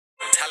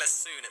well as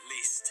soon, at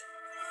least.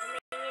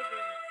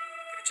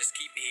 Gonna just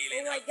keep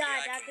healing. Oh my Hopefully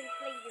god, I I've been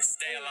playing this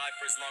stay game. alive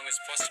for as long as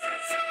possible.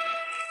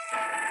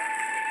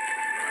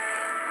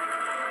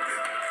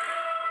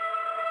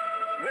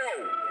 Whoa!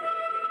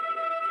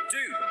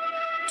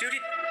 Dude,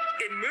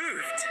 it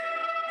moved!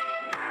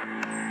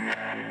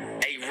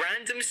 A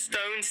random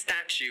stone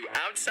statue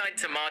outside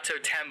Tomato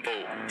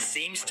Temple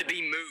seems to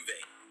be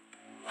moving.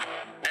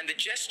 And the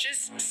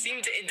gestures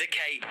seem to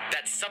indicate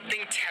that something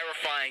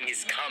terrifying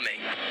is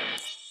coming.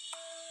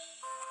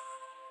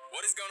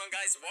 What is going on,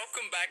 guys?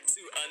 Welcome back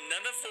to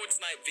another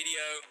Fortnite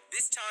video.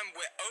 This time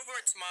we're over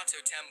at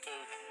Tomato Temple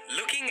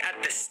looking at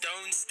the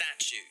stone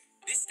statue.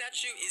 This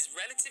statue is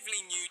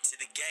relatively new to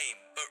the game,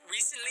 but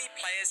recently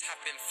players have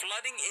been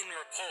flooding in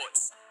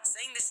reports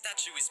saying the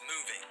statue is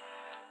moving.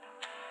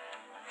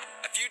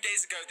 A few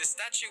days ago, the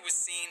statue was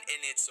seen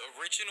in its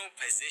original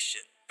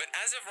position, but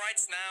as of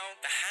right now,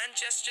 the hand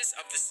gestures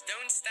of the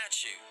stone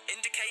statue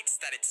indicates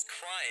that it's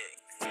crying.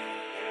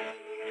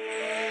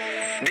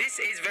 This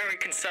is very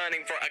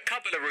concerning for a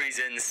couple of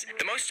reasons.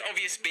 The most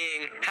obvious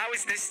being, how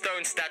is this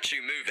stone statue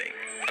moving?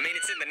 I mean,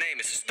 it's in the name,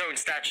 it's a stone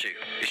statue.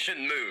 It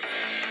shouldn't move.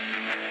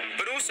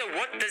 But also,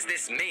 what does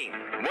this mean?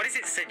 What is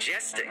it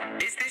suggesting?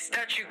 Is this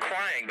statue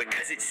crying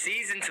because it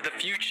sees into the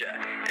future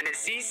and it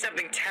sees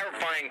something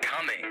terrifying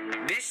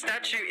coming? This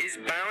statue is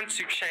bound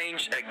to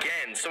change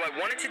again, so I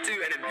wanted to do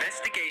an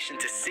investigation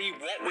to see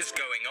what was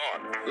going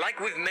on. Like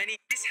with many,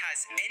 this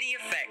has any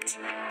effect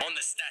on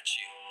the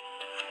statue.